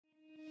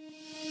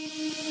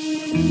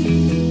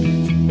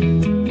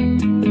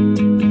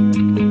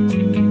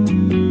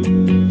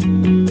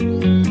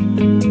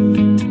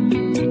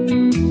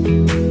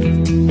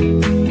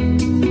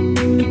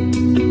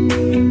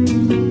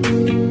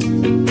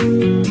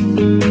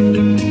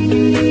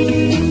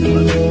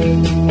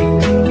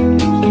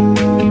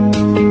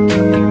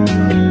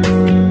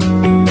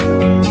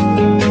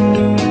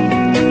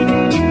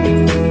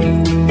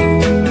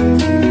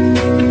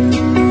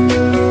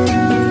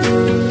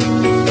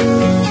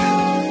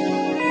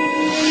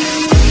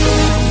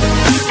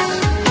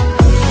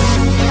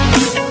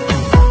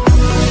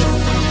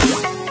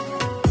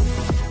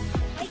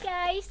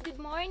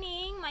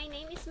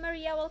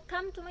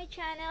Welcome to my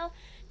channel.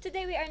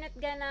 Today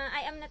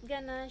I am not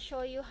gonna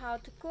show you how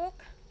to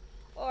cook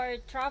or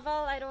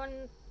travel.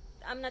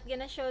 I'm not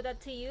gonna show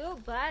that to you,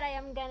 but I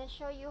am gonna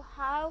show you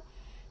how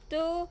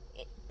to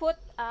put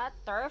a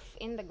turf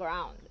in the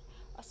ground.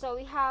 So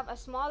we have a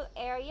small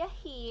area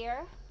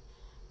here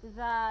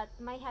that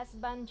my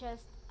husband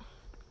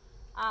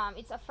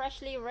it's a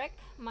freshly rick.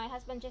 My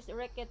husband just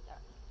ricked it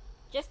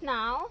just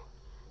now,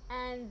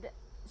 and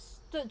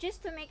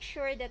just to make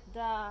sure that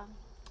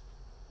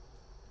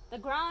the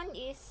ground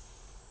is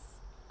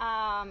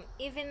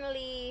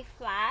evenly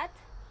flat,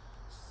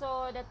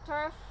 so the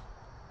turf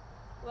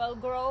will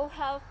grow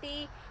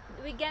healthy.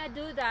 We're gonna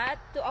do that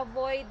to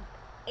avoid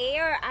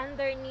air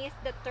underneath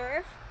the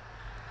turf,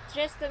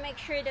 just to make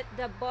sure that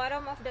the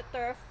bottom of the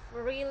turf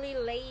really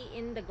lay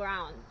in the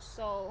ground.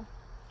 So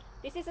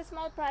this is a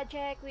small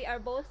project. We are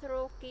both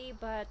rookie,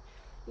 but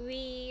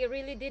we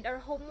really did our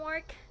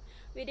homework.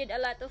 We did a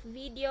lot of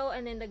video,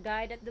 and then the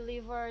guy that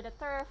delivered the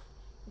turf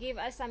gave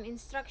us some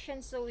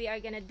instructions, so we are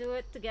gonna do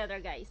it together,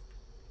 guys.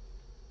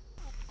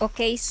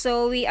 Okay,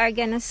 so we are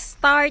gonna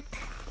start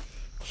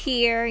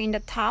here in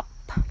the top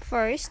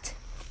first,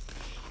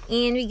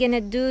 and we're gonna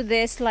do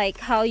this like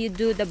how you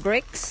do the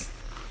bricks,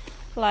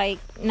 like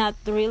not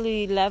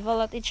really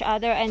level at each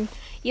other, and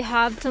you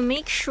have to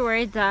make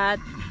sure that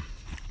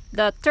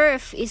the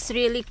turf is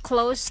really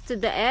close to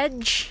the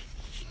edge,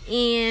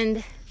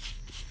 and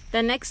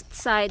the next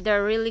side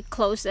they're really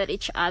close at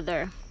each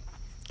other.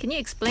 Can you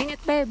explain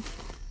it, babe?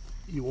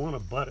 You want to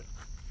butt it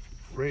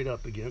right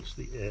up against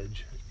the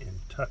edge and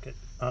tuck it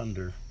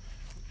under.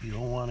 You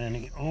don't want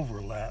any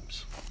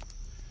overlaps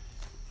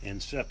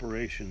and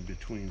separation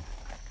between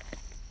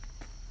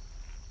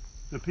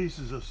the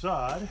pieces of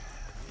sod,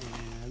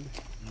 and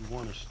you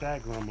want to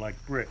stagger them like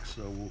bricks.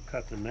 So we'll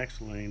cut the next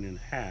lane in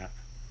half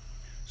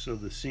so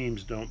the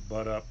seams don't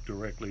butt up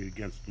directly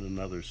against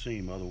another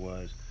seam,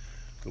 otherwise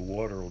the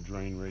water will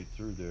drain right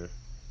through there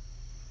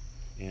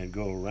and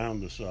go around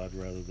the sod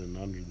rather than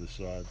under the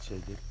sod, so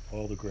that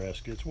all the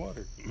grass gets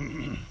watered.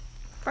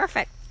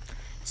 Perfect.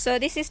 So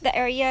this is the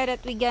area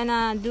that we're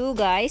gonna do,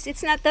 guys.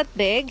 It's not that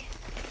big,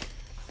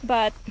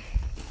 but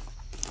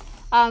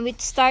we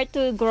start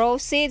to grow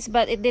seeds,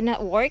 but it did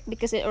not work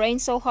because it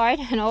rained so hard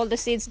and all the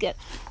seeds get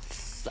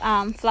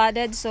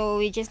flooded. So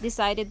we just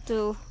decided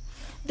to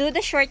do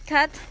the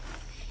shortcut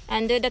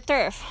and do the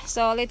turf.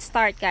 So let's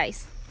start,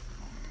 guys.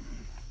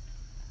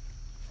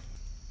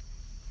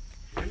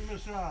 Bring the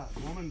sod,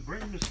 woman,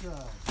 bring the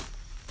sod.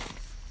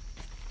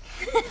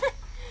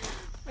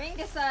 Bring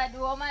the sod,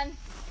 woman.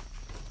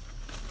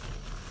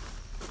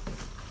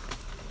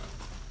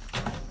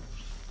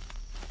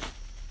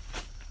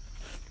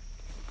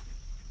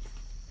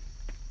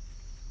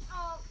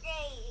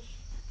 Okay.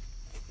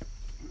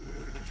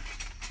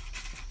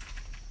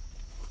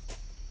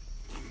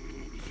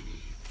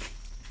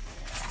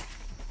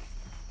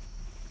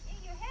 In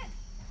your head.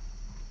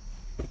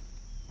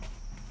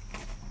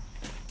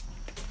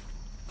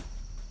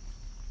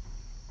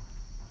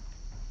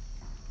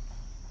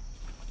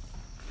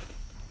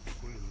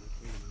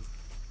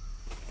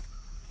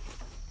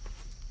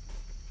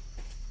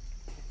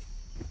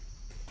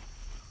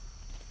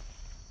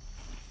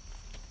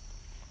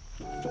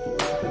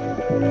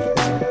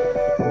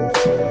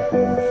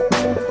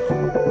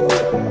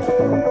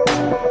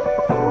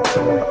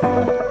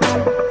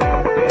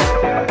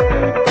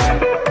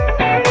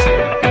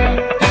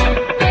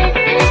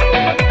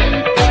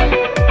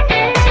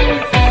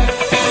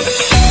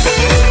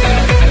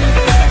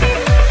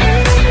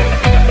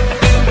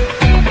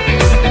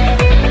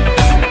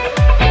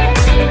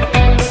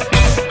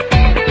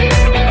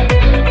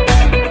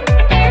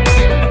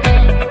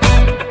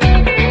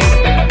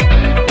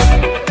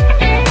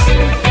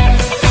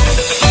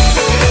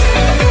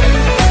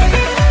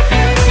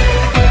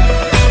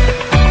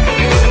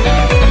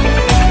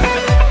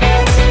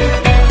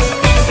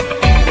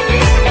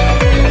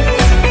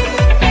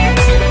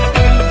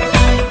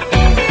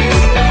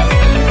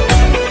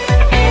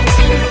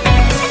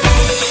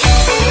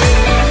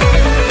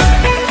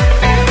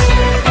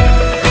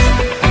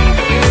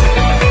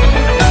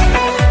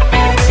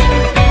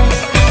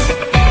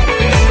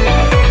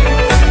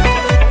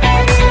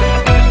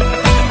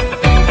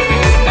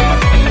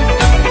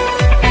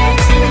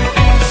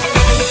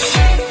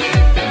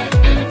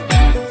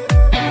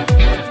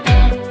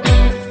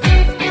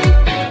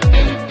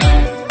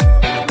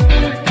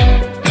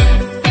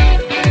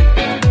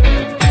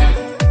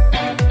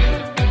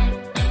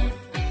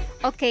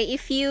 Okay,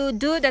 if you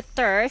do the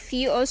turf,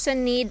 you also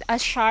need a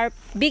sharp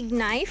big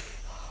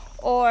knife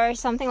or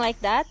something like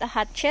that, a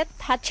hatchet,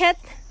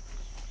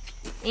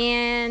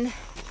 and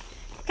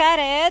cut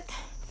it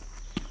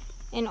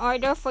in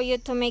order for you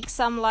to make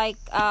some like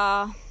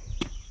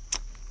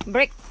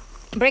brick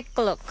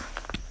look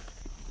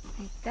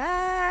like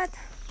that.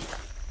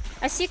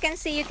 As you can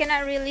see, you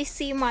cannot really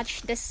see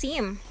much the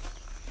seam.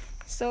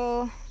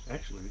 So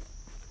actually,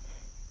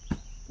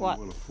 what? I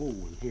want a full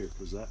one here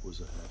because that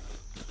was a half.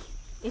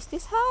 Is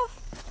this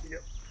half?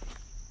 Yep.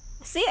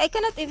 See, I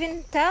cannot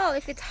even tell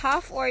if it's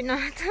half or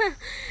not.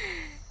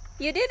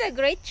 You did a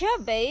great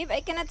job, babe.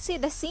 I cannot see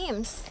the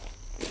seams.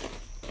 So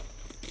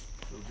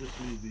just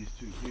leave these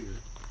two here.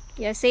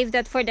 Yeah, save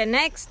that for the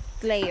next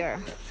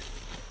layer.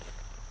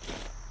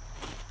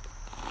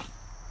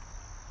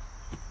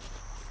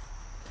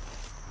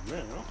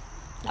 Now,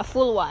 A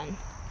full one.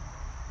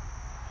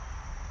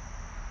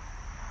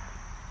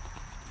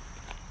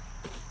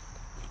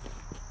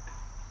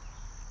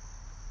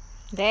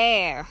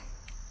 There.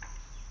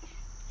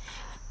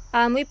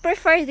 We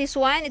prefer this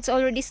one. It's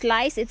already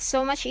sliced. It's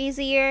so much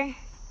easier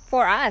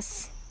for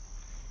us.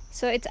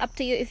 So it's up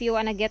to you if you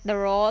want to get the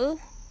roll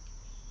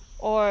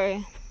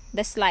or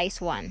the slice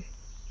one.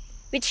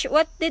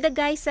 What did the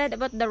guy said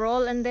about the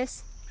roll and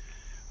this?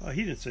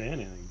 he didn't say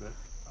anything, but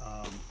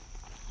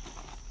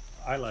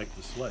I like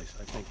the slice.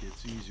 I think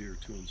it's easier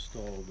to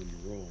install than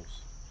the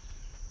rolls.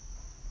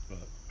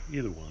 But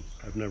either one.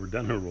 I've never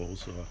done a roll,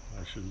 so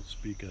I shouldn't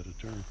speak out of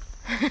turn.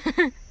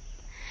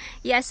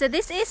 Yeah, so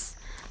this is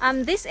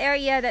this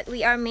area that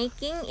we are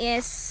making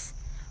is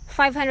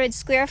 500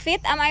 square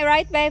feet. Am I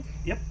right, babe?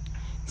 Yep.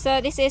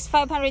 So this is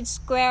 500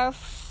 square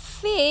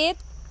feet,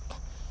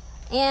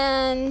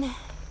 and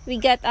we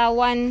got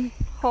one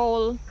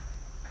whole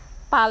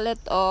pallet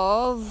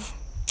of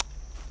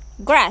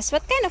grass.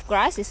 What kind of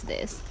grass is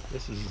this?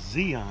 This is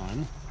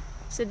Zeon.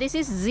 So this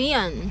is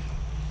Zeon.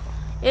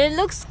 It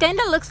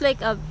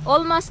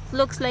almost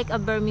looks like a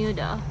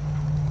Bermuda.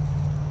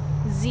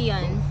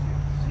 Zeon.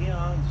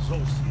 Zeon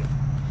Soysia.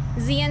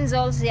 Zeon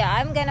Soysia.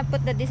 I'm gonna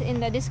put in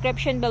the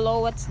description below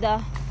what's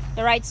the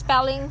right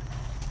spelling.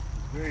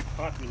 It's very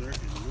popular in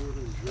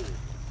northern Georgia.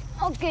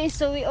 Okay,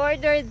 so we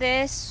order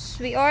this.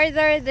 We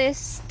order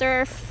this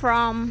turf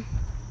from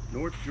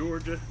Norh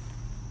Georgia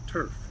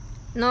turf.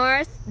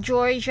 Norh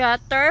Georgia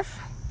turf.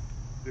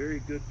 Very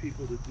good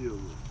people to deal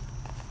with.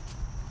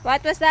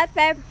 What was that,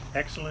 babe?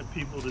 Excellent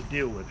people to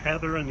deal with.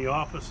 Heather in the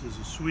office is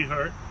a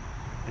sweetheart,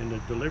 and the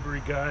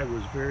delivery guy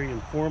was very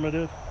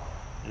informative.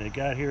 And it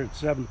got here at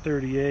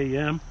 7:30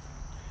 a.m.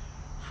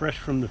 fresh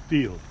from the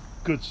field.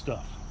 Good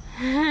stuff.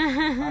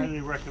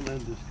 Highly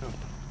recommend this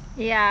company.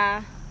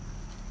 Yeah,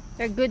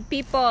 they're good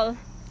people.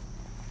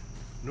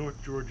 Norh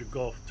Georgia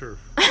Golf Turf.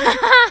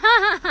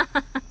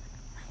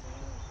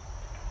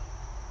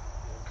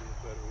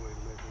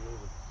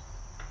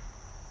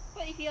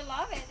 But if you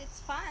love it, it's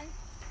fun.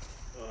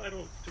 Well, I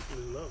don't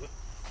particularly love it.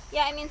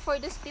 Yeah, I mean for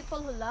those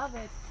people who love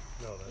it,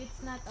 No,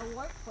 it's not a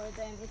work for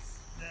them.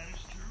 that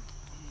is true.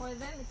 For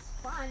them, it's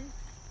fun.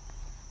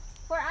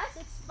 For us,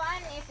 it's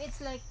fun if it's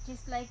like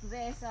just like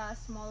this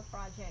small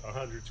project.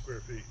 100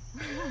 square feet.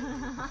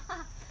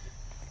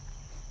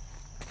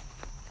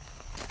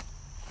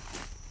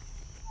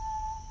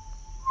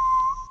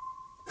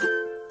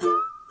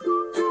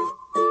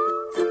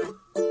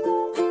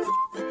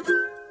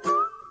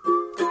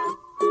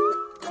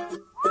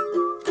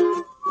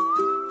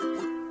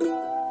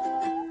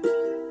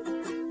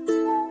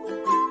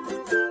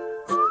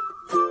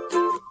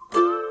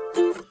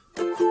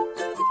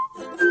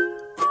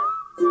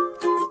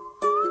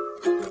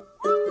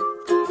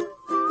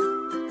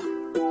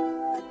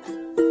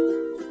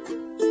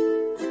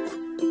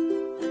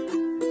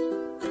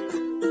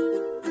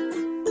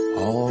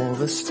 All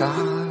the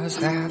stars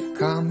have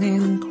come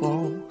in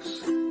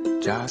close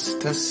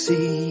just to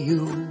see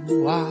you,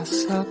 I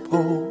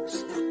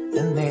suppose,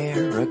 and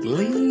they're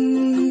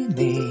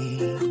a-gleaming.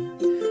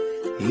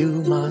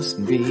 You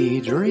must be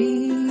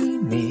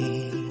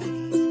dreaming,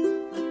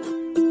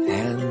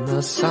 and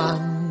the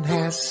sun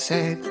has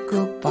said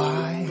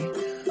goodbye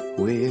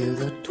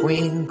with a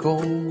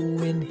twinkle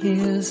in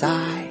his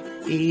eye.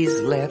 He's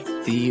left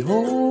the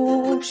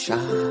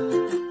ocean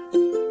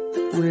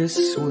with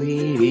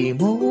sweet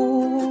emotion.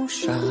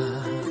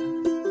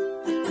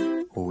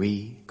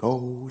 We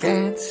go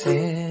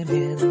dancing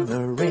in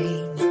the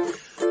rain,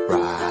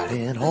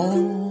 riding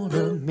on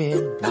a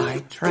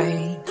midnight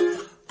train,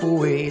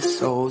 away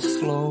so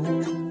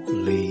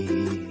slowly.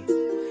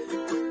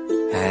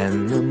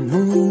 And the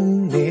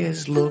moon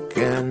is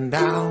looking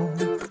down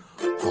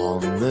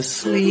on the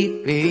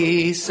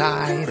sleepy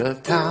side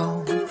of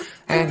town,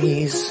 and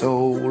he's so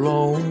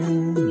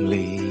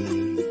lonely.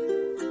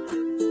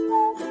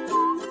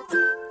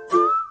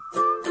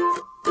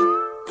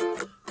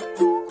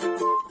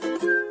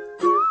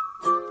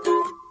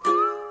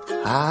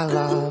 I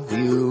love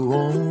you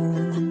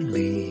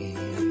only.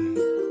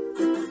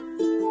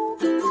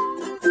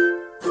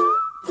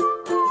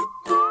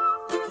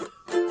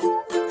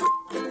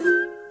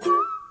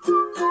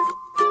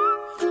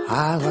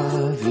 I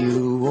love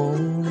you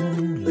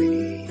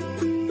only.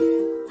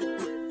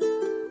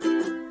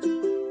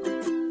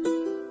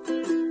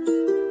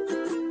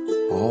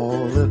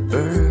 All the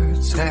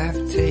birds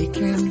have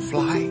taken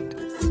flight.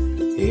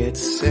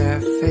 It's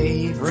their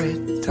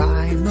favorite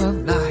time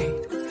of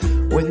night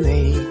when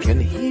they can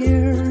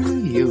hear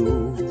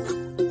you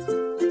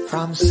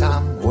from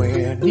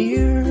somewhere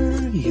near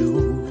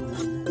you.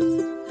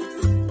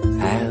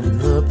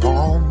 And the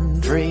palm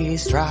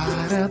trees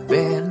try to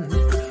bend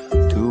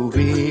to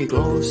be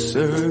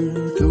closer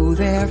to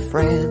their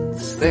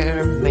friends.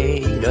 They're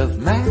made of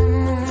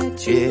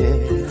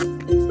magic.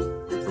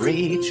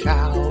 Reach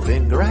out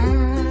and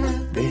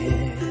grab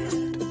it.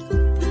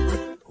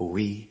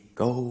 We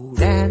go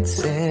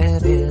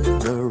dancing in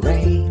the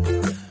rain,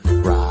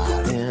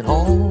 riding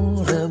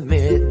on a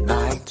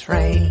midnight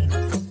train,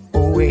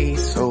 away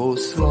so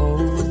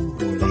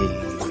slowly.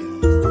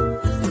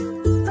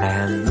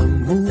 And the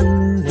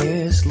moon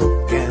is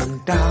looking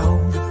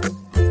down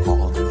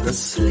on the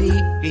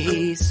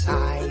sleepy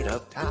side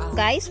of town.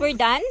 Guys, we're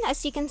done.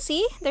 As you can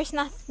see, there's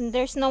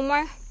no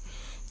more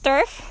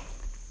turf.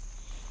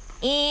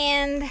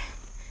 And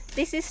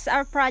this is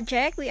our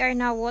project. We are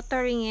now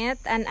watering it,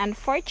 and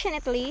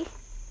unfortunately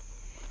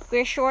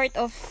we're short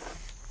of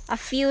a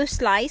few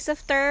slices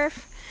of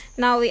turf.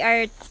 Now we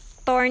are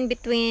torn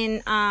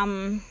between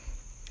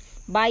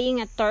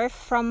buying a turf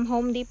from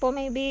Home Depot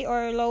maybe,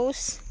 or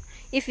Lowe's,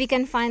 if we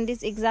can find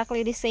this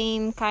exactly the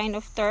same kind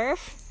of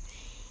turf,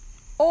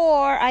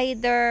 or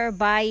either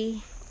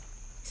buy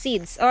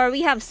seeds, or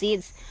we have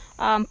seeds,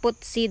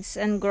 put seeds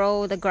and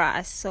grow the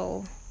grass.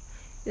 So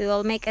we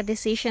will make a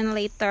decision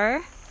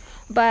later,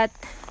 but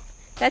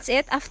that's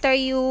it. After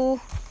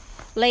you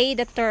lay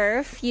the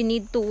turf, you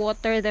need to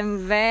water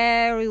them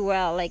very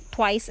well, like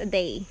twice a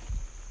day.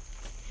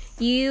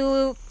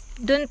 You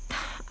don't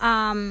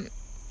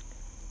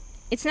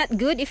it's not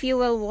good if you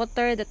will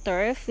water the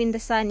turf when the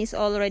sun is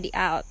already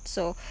out.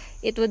 So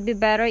it would be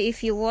better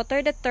if you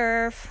water the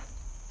turf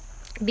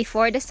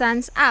before the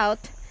sun's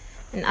out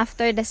and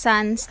after the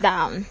sun's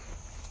down.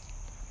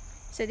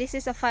 So this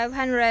is a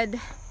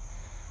 500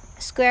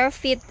 square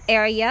feet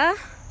area,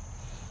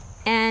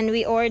 and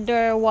we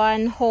order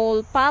one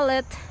whole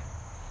pallet,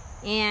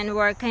 and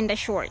we're kinda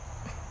short,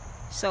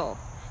 so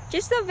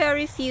just a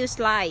very few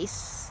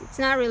slices. It's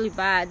not really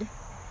bad,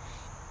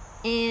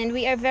 and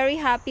we are very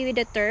happy with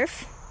the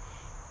turf.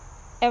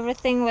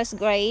 Everything was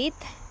great.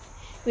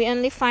 We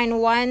only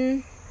find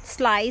one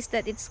slice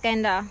that it's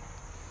kinda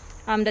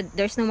that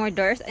there's no more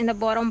dirt in the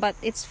bottom, but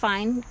it's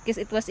fine because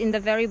it was in the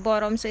very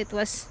bottom, so it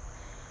was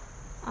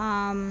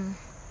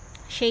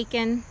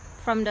shaken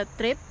from the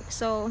trip.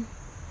 So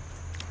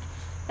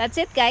that's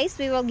it, guys.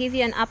 We will give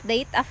you an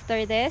update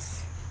after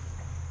this,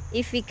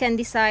 if we can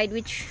decide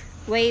which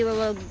way we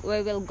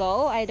will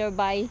go, either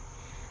buy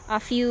a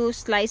few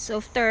slices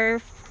of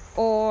turf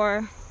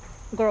or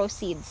grow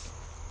seeds.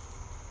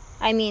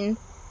 I mean,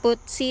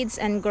 put seeds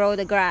and grow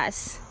the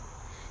grass.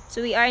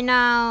 So we are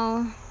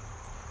now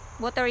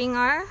watering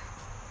our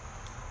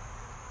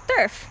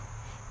turf.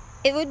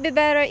 It would be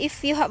better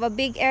if you have a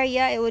big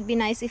area. It would be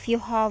nice if you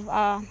have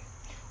a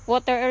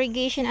water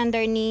irrigation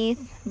underneath,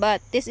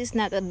 but this is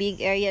not a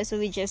big area, so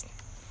we just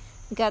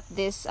got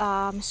this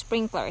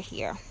sprinkler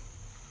here.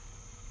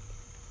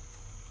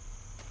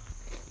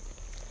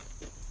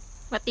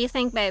 What do you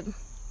think, babe?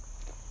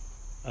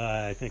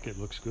 I think it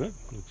looks good.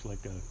 Looks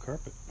like a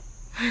carpet.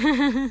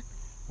 I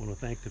want to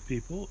thank the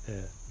people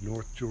at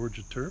Norh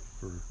Georgia Turf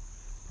for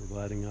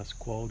providing us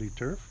quality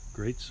turf.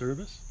 Great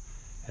service.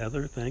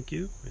 Heather, thank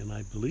you. And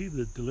I believe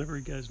the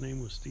delivery guy's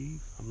name was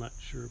Steve. I'm not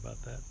sure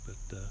about that, but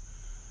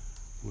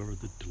whoever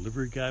the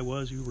delivery guy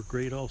was, you were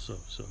great also.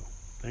 So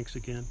thanks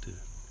again to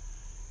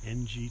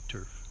NG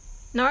Turf.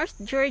 Norh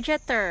Georgia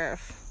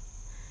Turf.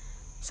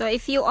 So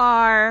if you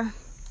are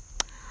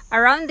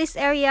around this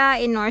area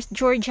in North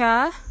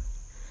Georgia,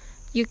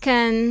 you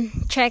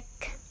can check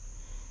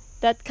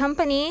that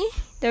company.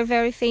 They're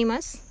very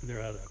famous.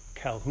 They're out of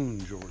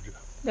Calhoun, Georgia.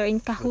 They're in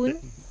Calhoun.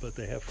 But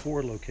they have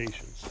 4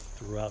 locations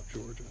throughout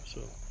Georgia.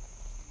 So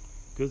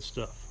good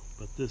stuff.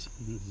 But this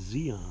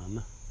Zeon,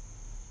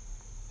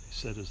 they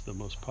said, is the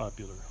most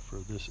popular for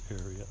this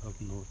area of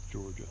North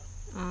Georgia.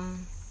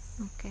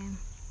 Okay.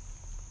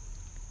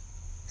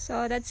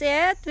 So that's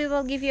it. We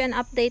will give you an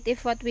update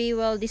if what we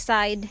will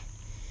decide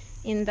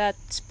in that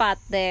spot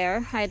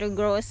there. Either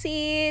grow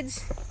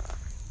seeds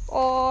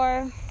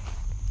or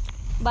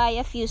buy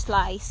a few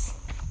slices.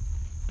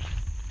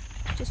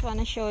 Just want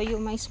to show you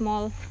my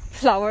small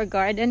flower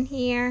garden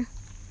here.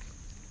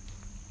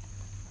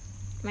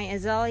 My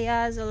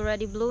azaleas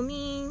already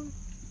blooming.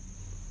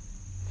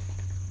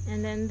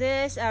 And then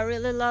this, I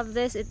really love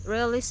this. It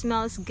really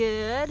smells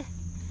good.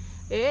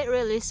 It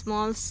really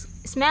smells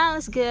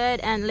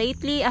good. And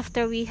lately,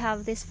 after we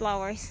have these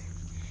flowers,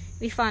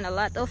 we found a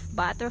lot of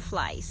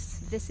butterflies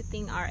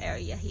visiting our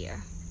area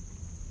here.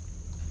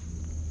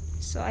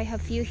 So I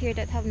have few here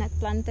that have not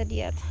planted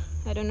yet.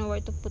 I don't know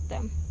where to put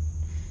them.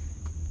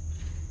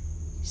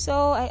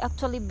 So I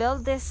actually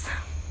built this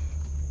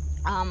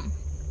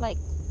like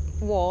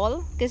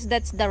wall, because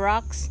that's the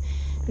rocks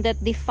that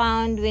they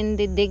found when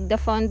they dig the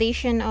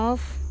foundation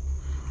of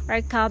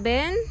our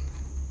cabin.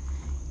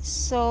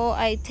 So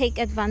I take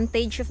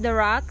advantage of the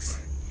rocks,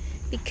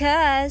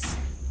 because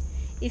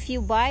if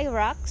you buy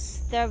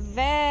rocks, they're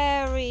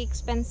very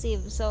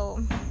expensive. So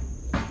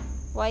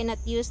why not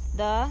use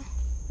the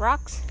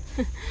rocks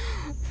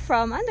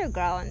from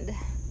underground?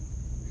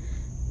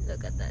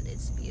 Look at that,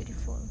 it's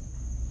beautiful.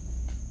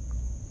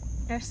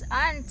 There's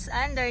ants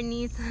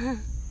underneath.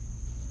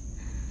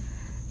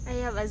 I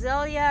have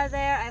azalea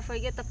there. I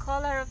forget the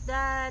color of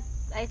that.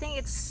 I think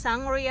it's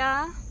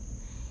sangria.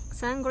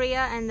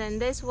 And then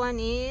this one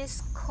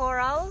is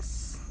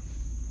corals,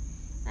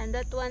 and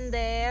that one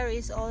there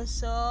is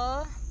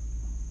also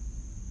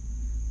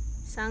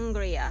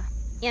sangria.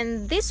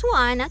 And this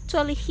one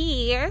actually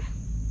here,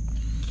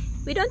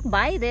 we don't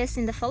buy this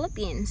in the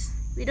Philippines.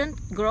 We don't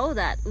grow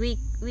that. We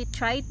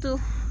try to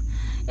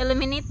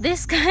eliminate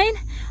this kind.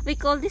 We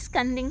call this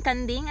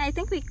kanding. I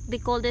think they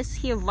call this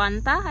here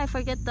vanta. I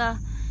forget the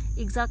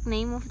exact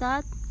name of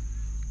that,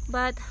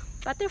 but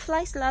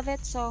butterflies love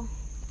it, so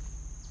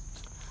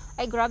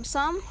I grabbed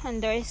some.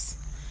 And there's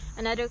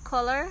another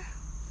color.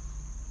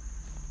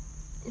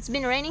 It's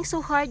been raining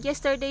so hard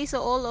yesterday,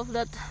 so all of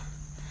that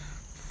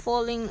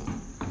falling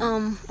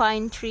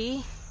pine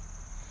tree.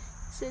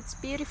 So it's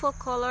beautiful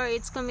color.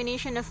 It's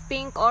combination of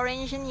pink,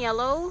 orange, and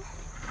yellow.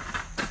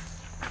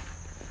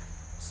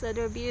 So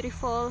they're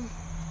beautiful.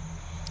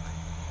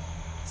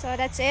 So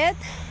that's it.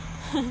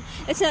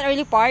 It's not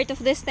really part of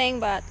this thing,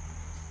 but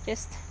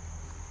just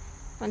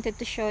wanted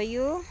to show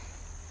you.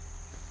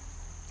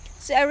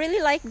 So I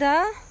really like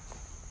the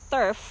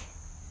turf.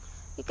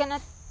 You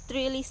cannot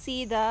really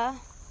see the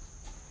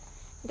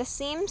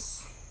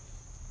seams.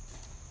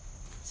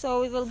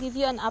 So we will give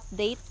you an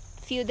update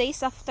few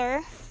days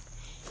after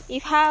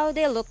if how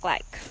they look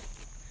like.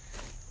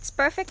 It's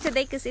perfect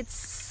today because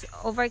it's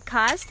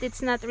overcast.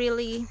 It's not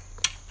really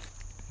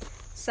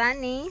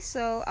sunny,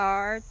 so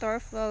our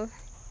turf will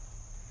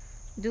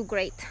do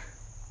great.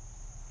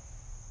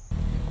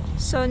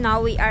 So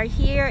now we are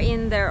here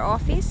in their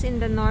office in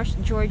the Norh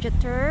Georgia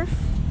turf.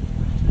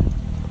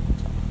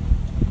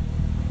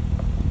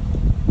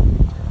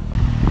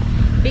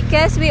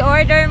 Because we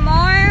order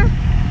more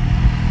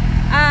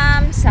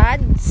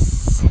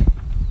Sods,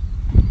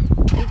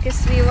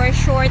 because we were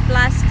short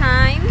last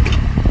time.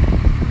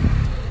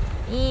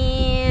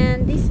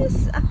 And this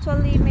is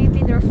actually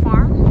maybe their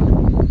farm.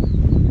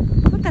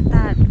 Look at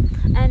that.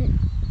 And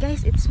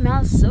guys, it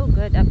smells so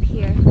good up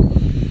here.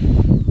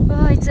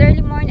 Oh, it's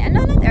early morning.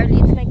 No, not early.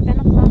 It's like 10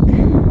 o'clock.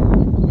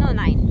 No,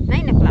 9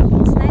 o'clock.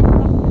 It's 9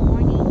 o'clock in the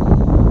morning.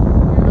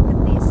 And look at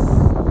this.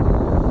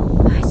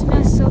 Oh, it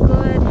smells so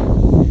good.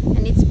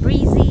 And it's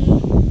breezy.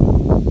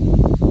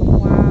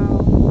 Wow.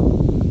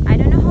 I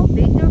don't know how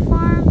big their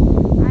farm.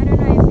 I don't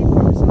know if it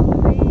goes all the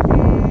way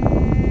there.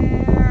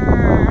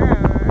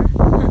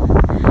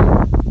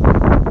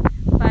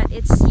 But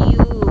it's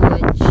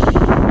huge.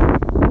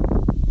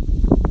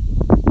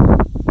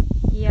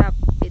 Yep,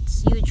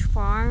 it's huge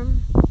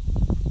farm.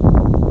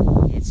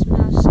 It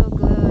smells so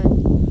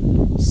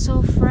good,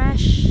 so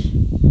fresh.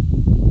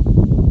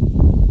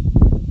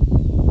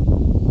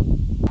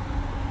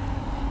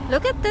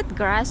 Look at that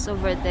grass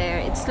over there.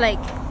 It's like,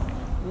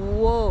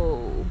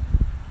 whoa,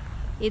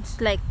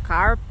 it's like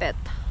carpet.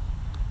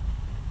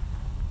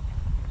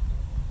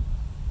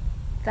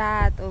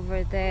 That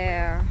over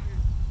there,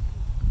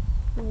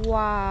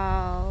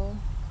 wow,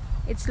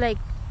 it's like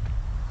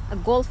a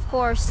golf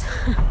course.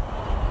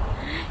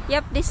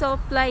 Yep, this will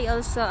apply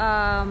also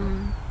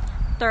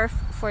turf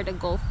for the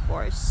golf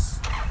courses.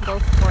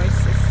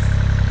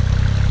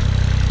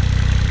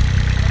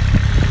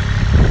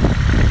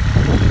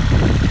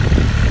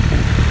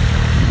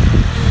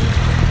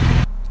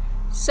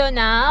 So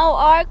now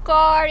our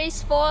car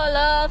is full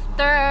of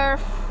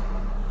turf.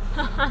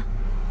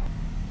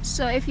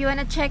 So if you want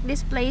to check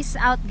this place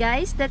out,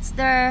 guys, that's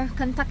their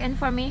contact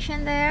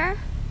information there.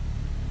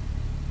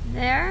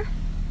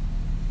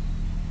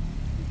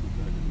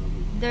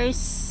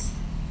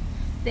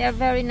 They are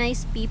very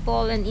nice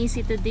people and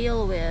easy to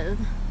deal with.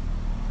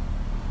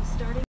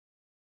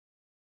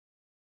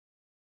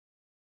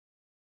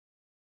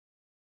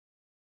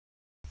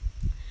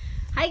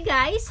 Hi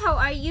guys, how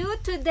are you?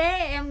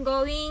 Today I'm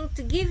going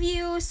to give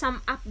you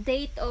some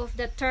update of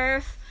the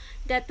turf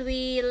that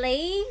we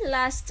lay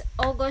last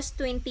August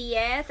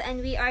 20th, and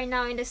we are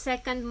now in the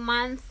second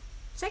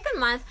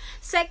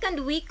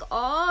week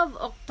of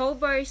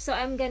October. So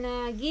I'm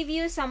gonna give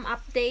you some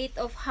update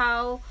of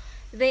how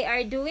they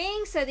are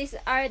doing. So these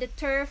are the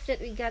turf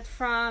that we got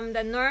from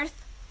the Norh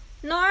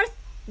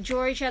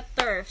Georgia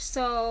turf.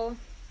 So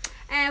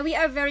we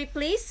are very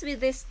pleased with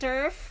this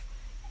turf,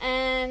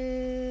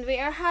 and we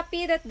are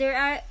happy that they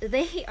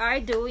are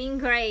doing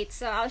great.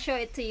 So I'll show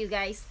it to you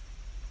guys.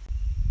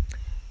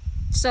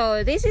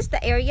 So this is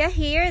the area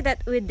here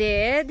that we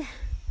did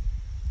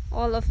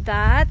all of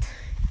that,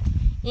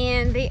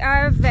 and they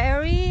are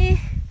very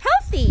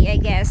healthy, I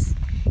guess.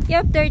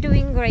 Yep, they're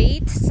doing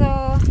great.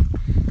 So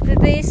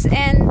this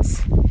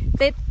ends,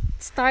 they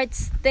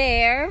starts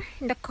there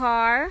in the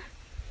car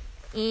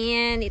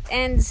and it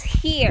ends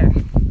here,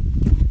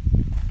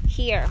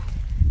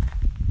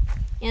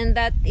 and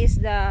that is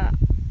the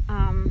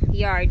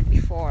yard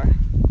before,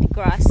 the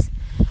grass.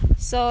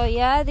 So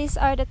yeah, these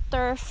are the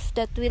turf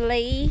that we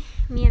lay.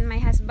 Me and my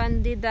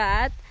husband did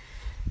that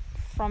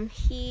from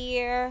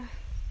here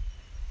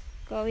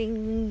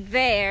going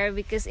there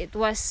because it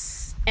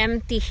was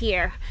empty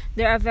here.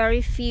 There are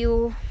very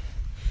few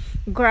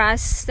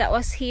grass that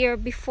was here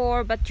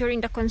before, but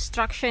during the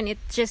construction it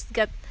just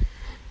got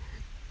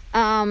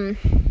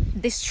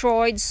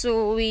destroyed,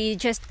 so we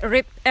just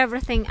ripped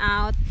everything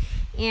out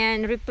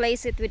and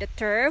replace it with a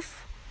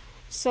turf.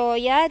 So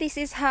yeah, this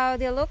is how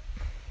they look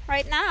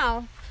right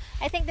now.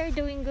 I think they're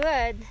doing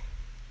good.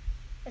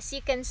 As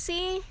you can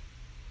see,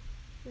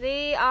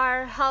 they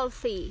are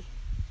healthy.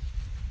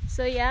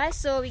 So yeah,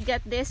 so we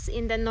got this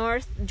in the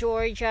Norh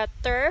Georgia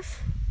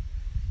turf.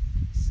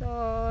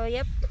 So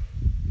yep.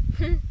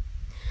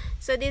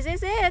 So this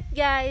is it,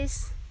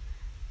 guys.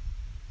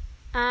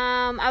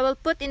 I will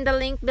put in the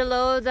link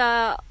below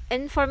the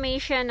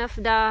information of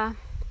the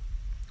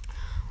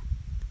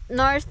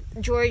Norh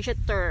Georgia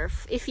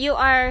turf, if you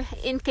are,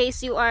 in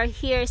case you are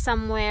here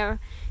somewhere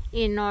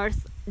in Norh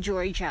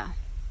Georgia.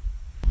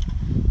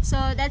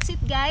 So that's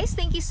it, guys.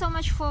 Thank you so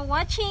much for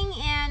watching,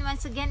 and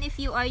once again, if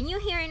you are new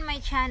here in my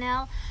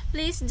channel,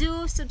 please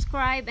do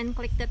subscribe and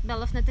click that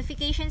bell of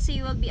notification so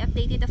you will be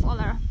updated of all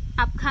our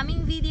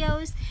upcoming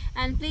videos.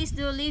 And please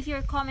do leave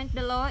your comment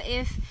below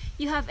if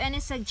you have any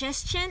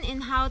suggestion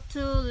in how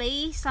to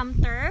lay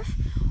some turf,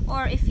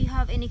 or if you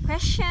have any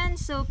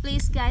questions. So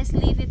please, guys,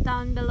 leave it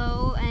down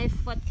below. And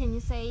if what can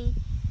you say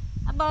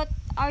about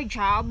our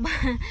job,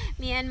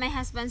 me and my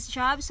husband's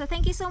job. So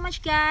thank you so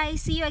much,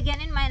 guys. See you again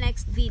in my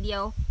next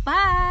video.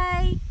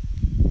 Bye.